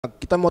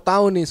Kita mau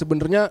tahu nih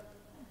sebenarnya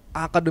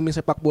akademi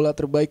sepak bola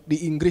terbaik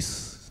di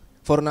Inggris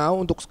for now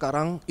untuk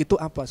sekarang itu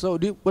apa? So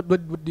what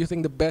do you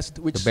think the best?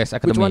 The best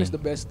Which one academy. is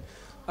the best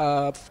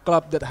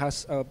club that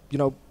has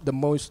the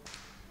most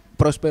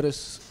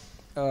prosperous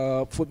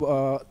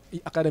football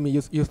academy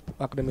youth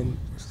academy in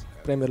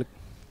Premier League?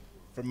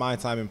 From my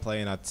time in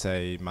playing, I'd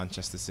say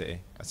Manchester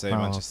City. I'd say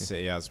Manchester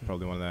City has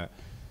probably one of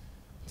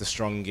the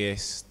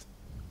strongest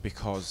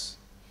because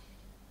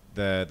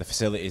the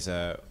facilities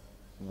are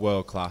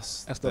world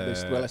class.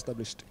 Well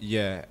established.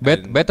 Yeah.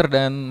 Better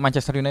than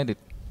Manchester United.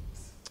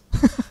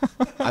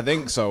 I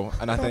think so,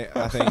 and I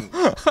think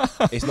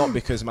it's not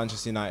because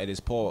Manchester United is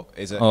poor.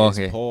 It's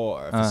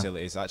poor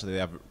facilities. Actually,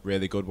 they have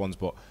really good ones.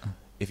 But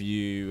if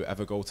you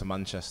ever go to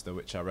Manchester,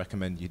 which I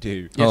recommend you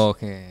do,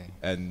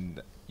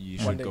 and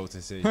you should go to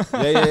see.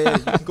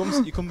 Yeah.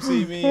 You come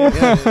see me.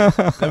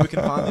 Then we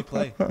can finally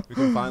play.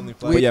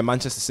 But yeah,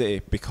 Manchester City,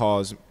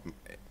 because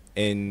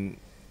in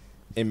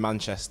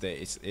Manchester,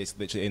 it's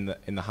literally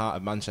in the heart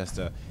of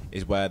Manchester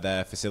is where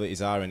their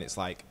facilities are, and it's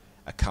like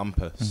a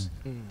campus.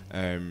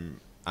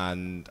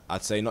 And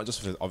I'd say not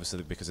just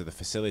obviously because of the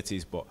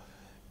facilities, but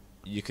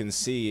you can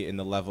see in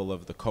the level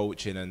of the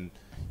coaching, and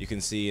you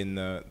can see in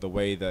the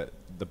way that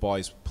the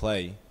boys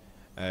play,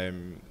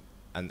 and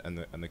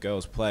the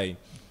girls play.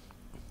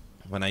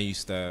 When I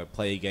used to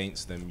play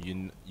against them,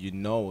 you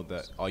know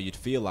that, or you'd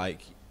feel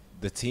like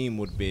the team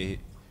would be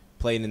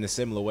playing in a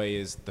similar way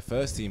as the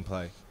first team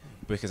play,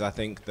 because I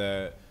think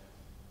the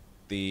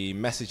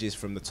messages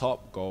from the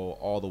top go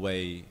all the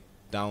way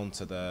down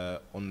to the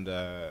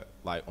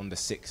under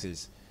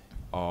sixes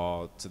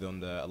or to the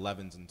under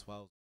 11s and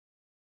 12s.